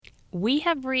We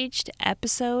have reached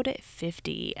episode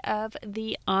 50 of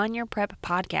the On Your Prep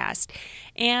podcast,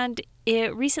 and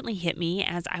it recently hit me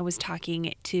as I was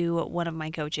talking to one of my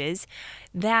coaches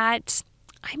that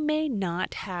I may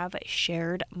not have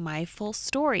shared my full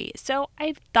story. So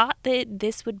I thought that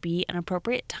this would be an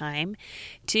appropriate time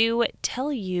to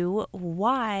tell you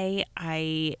why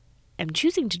I am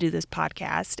choosing to do this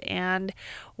podcast and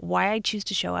why I choose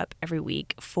to show up every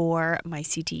week for my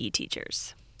CTE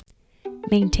teachers.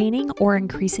 Maintaining or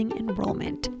increasing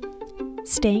enrollment,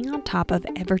 staying on top of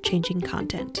ever-changing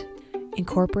content,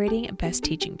 incorporating best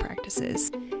teaching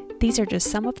practices. These are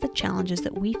just some of the challenges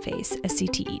that we face as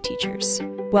CTE teachers.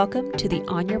 Welcome to the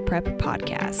On Your Prep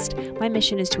podcast. My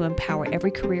mission is to empower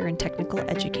every career and technical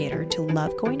educator to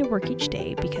love going to work each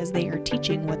day because they are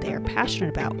teaching what they are passionate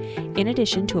about, in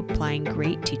addition to applying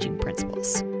great teaching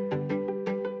principles.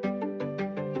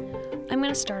 I'm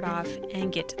going to start off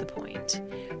and get to the point.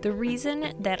 The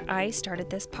reason that I started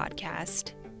this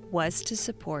podcast was to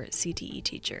support CTE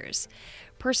teachers.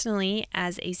 Personally,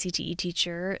 as a CTE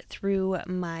teacher through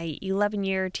my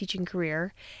 11-year teaching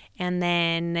career and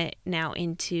then now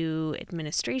into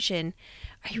administration,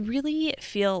 I really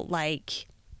feel like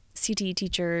CTE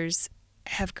teachers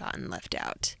have gotten left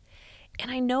out. And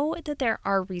I know that there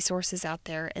are resources out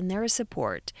there and there is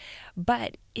support,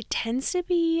 but it tends to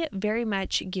be very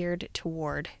much geared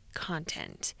toward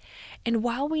content. And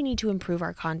while we need to improve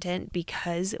our content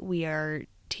because we are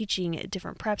teaching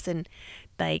different preps and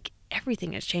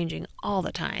everything is changing all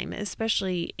the time,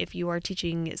 especially if you are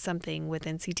teaching something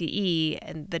within CTE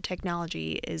and the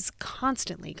technology is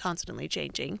constantly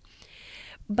changing.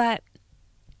 But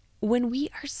when we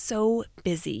are so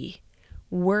busy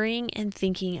worrying and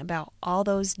thinking about all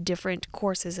those different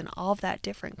courses and all of that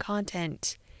different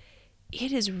content,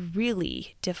 it is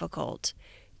really difficult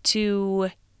to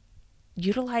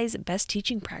utilize best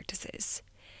teaching practices.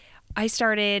 I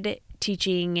started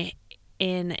teaching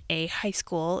in a high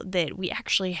school that we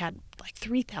actually had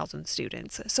 3,000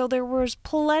 students. So there was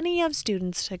plenty of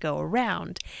students to go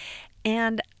around.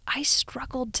 And I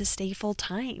struggled to stay full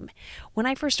time. When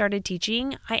I first started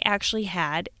teaching, I actually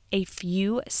had a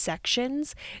few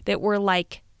sections that were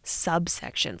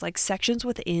subsections, sections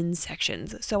within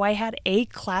sections. So I had a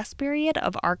class period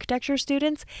of architecture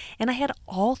students, and I had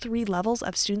all 3 levels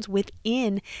of students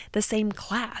within the same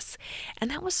class.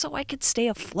 And that was so I could stay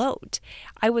afloat.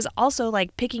 I was also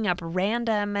picking up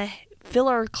random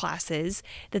filler classes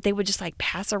that they would just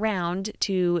pass around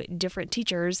to different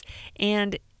teachers,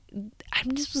 and I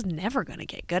just was never going to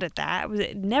get good at that. I was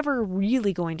never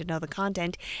really going to know the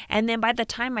content. And then by the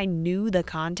time I knew the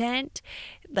content,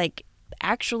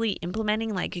 actually implementing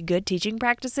good teaching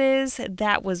practices,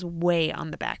 that was way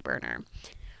on the back burner.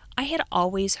 I had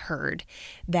always heard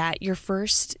that your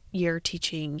first year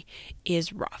teaching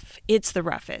is rough. It's the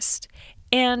roughest.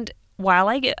 And while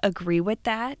I agree with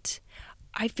that,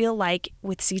 I feel like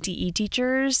with CTE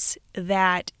teachers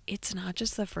that it's not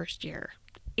just the first year.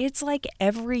 It's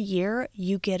every year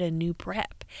you get a new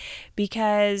prep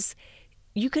because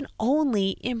you can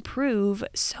only improve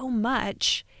so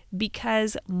much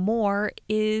because more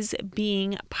is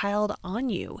being piled on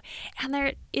you, and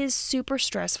that is super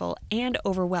stressful and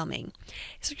overwhelming.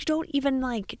 So you don't even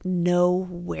know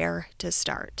where to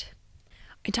start.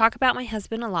 I talk about my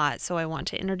husband a lot, so I want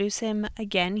to introduce him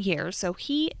again here. So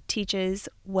he teaches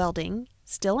welding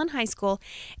still in high school,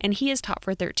 and he has taught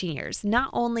for 13 years. Not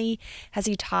only has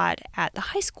he taught at the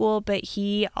high school, but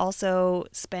he also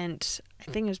spent,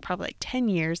 I think it was probably 10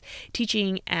 years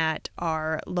teaching at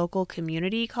our local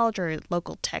community college or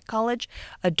local tech college,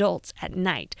 adults at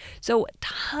night. So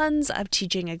tons of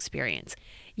teaching experience.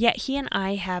 Yet he and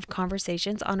I have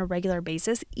conversations on a regular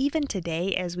basis, even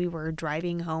today as we were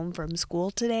driving home from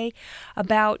school today,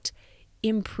 about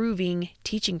improving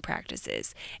teaching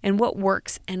practices and what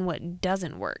works and what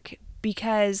doesn't work.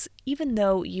 Because even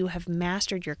though you have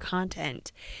mastered your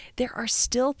content, there are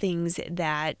still things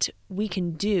that we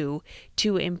can do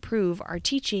to improve our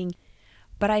teaching.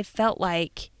 But I felt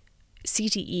like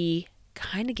CTE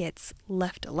kind of gets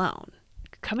left alone.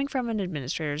 Coming from an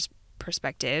administrator's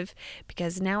perspective,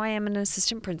 because now I am an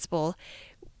assistant principal,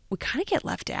 we kind of get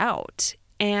left out.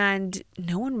 And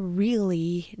no one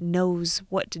really knows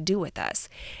what to do with us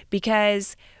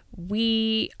because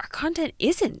our content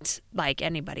isn't like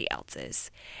anybody else's.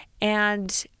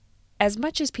 And as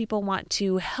much as people want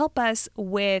to help us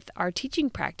with our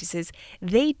teaching practices,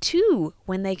 they too,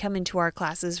 when they come into our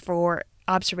classes for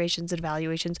observations and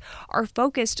evaluations are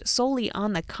focused solely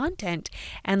on the content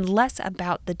and less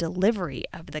about the delivery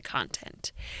of the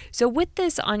content. So with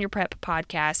this On Your Prep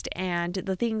podcast and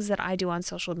the things that I do on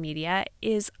social media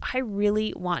is I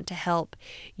really want to help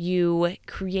you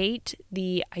create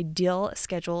the ideal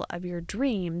schedule of your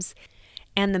dreams.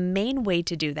 And the main way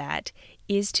to do that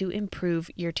is to improve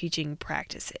your teaching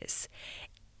practices.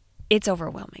 It's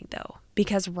overwhelming though,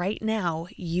 because right now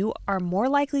you are more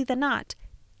likely than not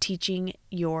teaching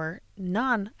your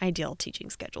non-ideal teaching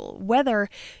schedule. Whether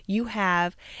you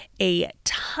have a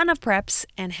ton of preps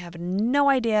and have no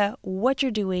idea what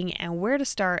you're doing and where to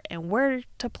start and where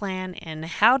to plan and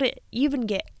how to even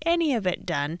get any of it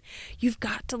done, you've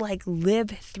got to live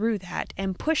through that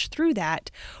and push through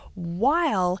that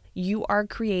while you are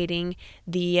creating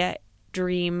the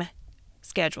dream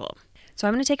schedule. So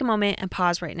I'm going to take a moment and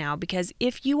pause right now, because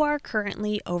if you are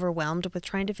currently overwhelmed with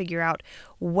trying to figure out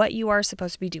what you are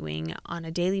supposed to be doing on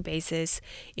a daily basis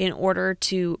in order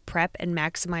to prep and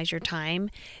maximize your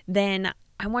time, then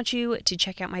I want you to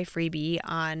check out my freebie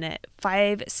on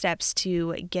 5 steps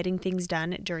to getting things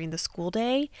done during the school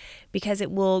day, because it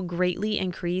will greatly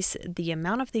increase the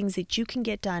amount of things that you can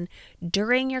get done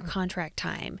during your contract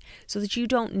time, so that you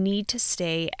don't need to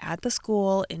stay at the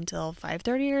school until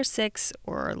 5:30 or 6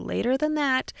 or later than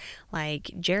that, like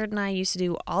Jared and I used to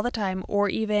do all the time, or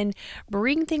even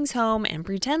bring things home and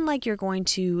pretend like you're going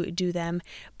to do them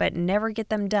but never get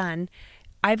them done.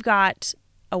 I've got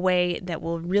a way that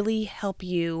will really help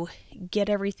you get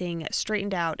everything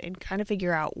straightened out and kind of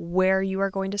figure out where you are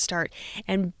going to start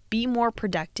and be more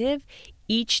productive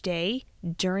each day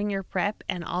during your prep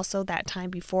and also that time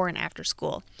before and after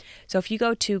school. So if you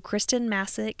go to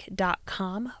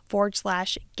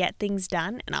kristenmassick.com/get things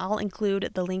done, and I'll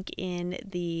include the link in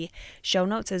the show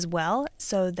notes as well,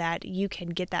 so that you can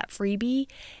get that freebie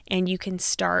and you can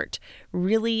start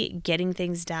really getting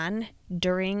things done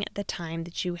during the time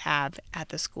that you have at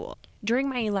the school. During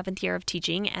my 11th year of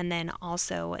teaching, and then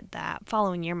also that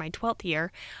following year, my 12th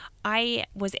year, I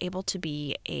was able to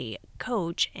be a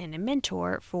coach and a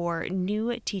mentor for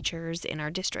new teachers in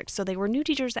our district. So they were new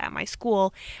teachers at my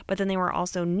school, but then they were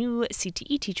also new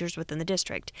CTE teachers within the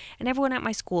district. And everyone at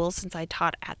my school, since I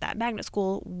taught at that magnet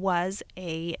school, was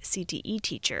a CTE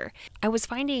teacher. I was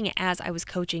finding as I was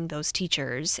coaching those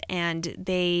teachers, and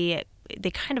they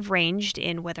kind of ranged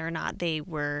in whether or not they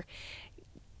were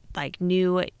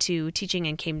new to teaching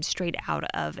and came straight out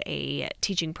of a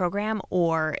teaching program,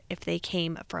 or if they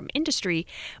came from industry.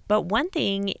 But one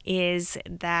thing is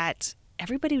that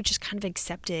everybody just kind of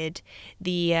accepted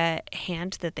the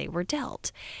hand that they were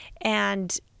dealt.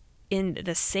 And in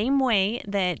the same way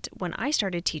that when I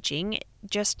started teaching,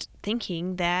 just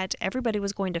thinking that everybody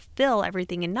was going to fill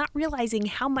everything and not realizing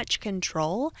how much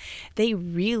control they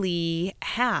really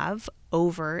have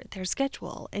over their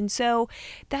schedule. And so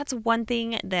that's one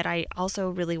thing that I also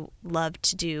really love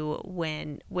to do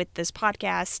with this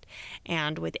podcast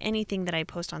and with anything that I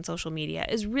post on social media,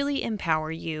 is really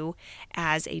empower you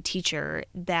as a teacher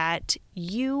that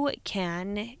you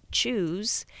can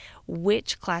choose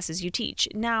which classes you teach.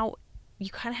 Now, you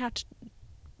kind of have to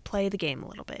play the game a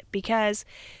little bit, because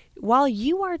while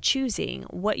you are choosing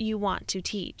what you want to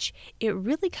teach, it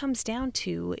really comes down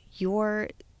to your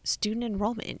student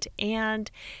enrollment and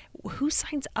who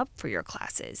signs up for your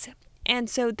classes. And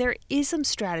so there is some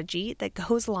strategy that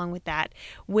goes along with that,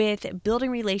 with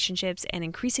building relationships and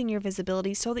increasing your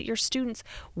visibility so that your students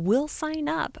will sign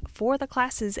up for the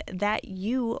classes that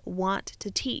you want to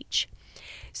teach.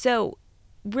 So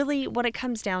really what it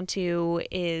comes down to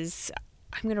is,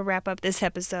 I'm going to wrap up this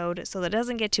episode so that it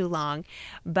doesn't get too long,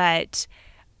 but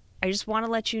I just want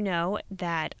to let you know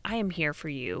that I am here for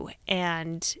you,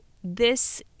 and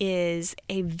this is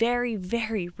a very,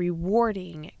 very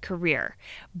rewarding career.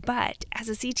 But as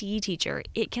a CTE teacher,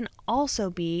 it can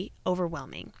also be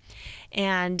overwhelming.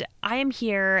 And I am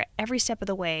here every step of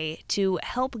the way to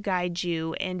help guide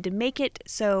you and to make it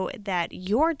so that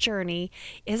your journey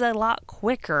is a lot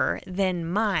quicker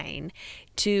than mine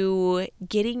to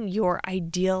getting your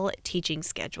ideal teaching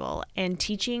schedule and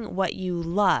teaching what you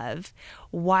love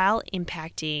while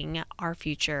impacting our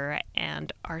future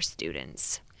and our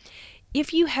students.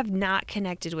 If you have not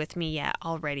connected with me yet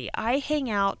already, I hang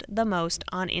out the most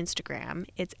on Instagram.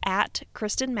 It's at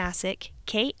Kristen Massick,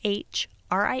 KristenMassick.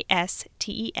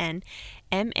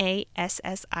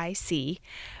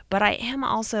 But I am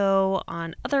also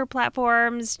on other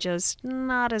platforms, just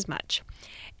not as much.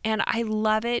 And I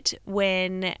love it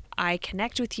when I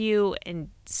connect with you and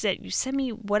you send me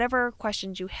whatever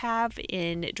questions you have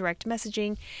in direct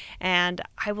messaging, and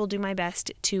I will do my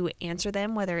best to answer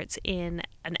them, whether it's in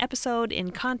an episode,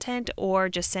 in content, or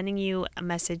just sending you a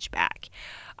message back.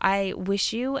 I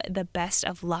wish you the best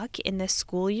of luck in this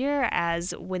school year,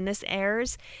 as when this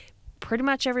airs, pretty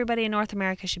much everybody in North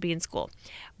America should be in school.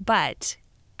 But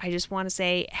I just want to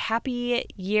say happy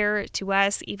year to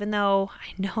us, even though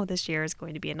I know this year is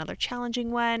going to be another challenging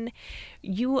one.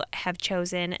 You have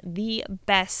chosen the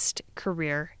best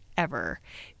career ever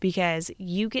because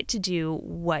you get to do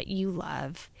what you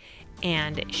love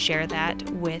and share that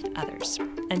with others.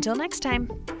 Until next time.